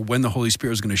look like or when the Holy Spirit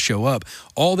was going to show up.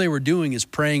 All they were doing is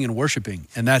praying and worshiping,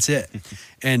 and that's it.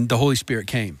 And the Holy Spirit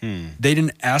came. They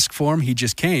didn't ask for him. He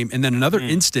just came. And then another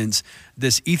instance,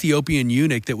 this Ethiopian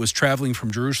eunuch that was traveling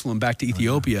from Jerusalem back to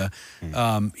Ethiopia,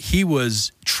 he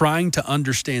was trying to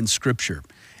understand Scripture.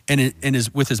 And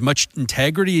with as much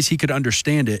integrity as he could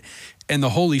understand it. And the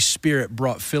Holy Spirit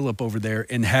brought Philip over there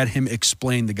and had him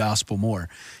explain the gospel more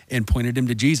and pointed him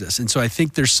to Jesus. And so I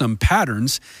think there's some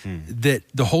patterns that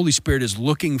the Holy Spirit is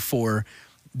looking for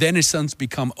then his sons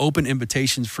become open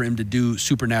invitations for him to do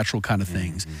supernatural kind of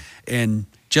things. And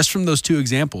just from those two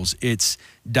examples, it's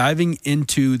diving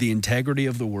into the integrity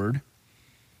of the word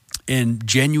and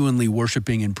genuinely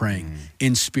worshiping and praying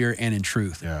in spirit and in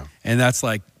truth. Yeah. And that's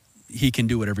like, he can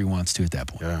do whatever he wants to at that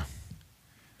point. Yeah.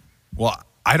 Well,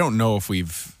 I don't know if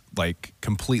we've like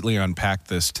completely unpacked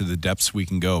this to the depths we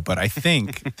can go, but I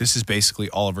think this is basically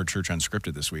all of our Church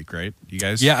Unscripted this week, right? You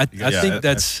guys? Yeah, I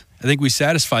think we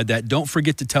satisfied that. Don't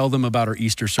forget to tell them about our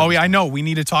Easter service. Oh, yeah, I know. We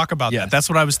need to talk about Yeah. that. That's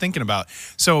what I was thinking about.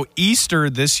 So Easter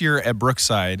this year at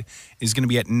Brookside is going to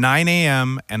be at 9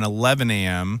 a.m. and 11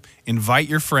 a.m. Invite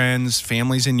your friends,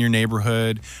 families in your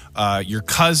neighborhood, your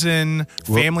cousin,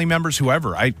 family members,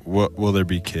 whoever. Will there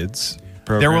be kids?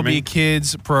 There will be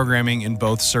kids programming in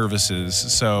both services,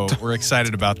 so we're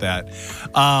excited about that.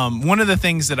 One of the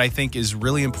things that I think is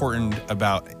really important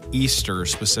about Easter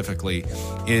specifically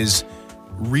is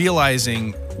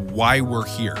realizing why we're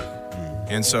here.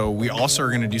 And so we also are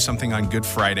going to do something on Good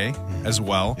Friday as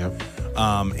well. Yep.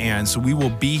 And so we will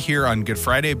be here on Good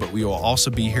Friday, but we will also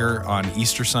be here on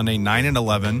Easter Sunday, 9 and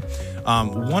 11.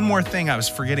 One more thing I was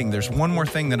forgetting. There's one more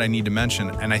thing that I need to mention,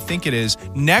 and I think it is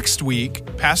next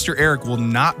week, Pastor Eric will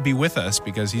not be with us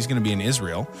because he's going to be in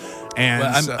Israel.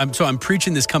 And well, I'm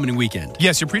preaching this coming weekend.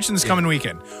 Yes, you're preaching this coming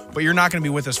weekend, but you're not going to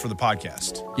be with us for the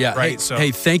podcast. Yeah. Right.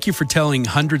 Hey, thank you for telling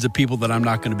hundreds of people that I'm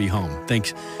not going to be home.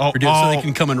 Thanks for doing so they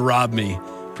can come and rob me.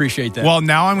 Appreciate that. Well,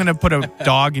 now I'm going to put a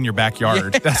dog in your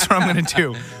backyard. That's what I'm going to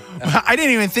do. I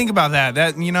didn't even think about that.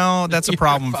 That's a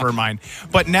problem for mine.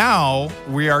 But now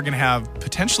we are going to have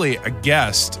potentially a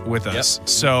guest with us. Yep.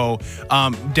 So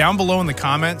down below in the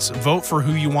comments, vote for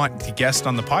who you want to guest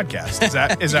on the podcast.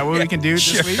 Is that what we can do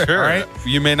this week? Sure. All right.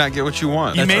 You may not get what you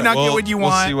want. You may not get what you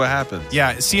want. We'll see what happens.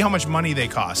 Yeah. See how much money they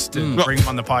cost to bring them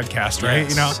on the podcast, right?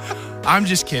 Yes. I'm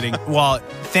just kidding. Well,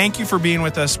 thank you for being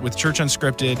with us with Church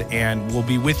Unscripted, and we'll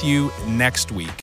be with you next week.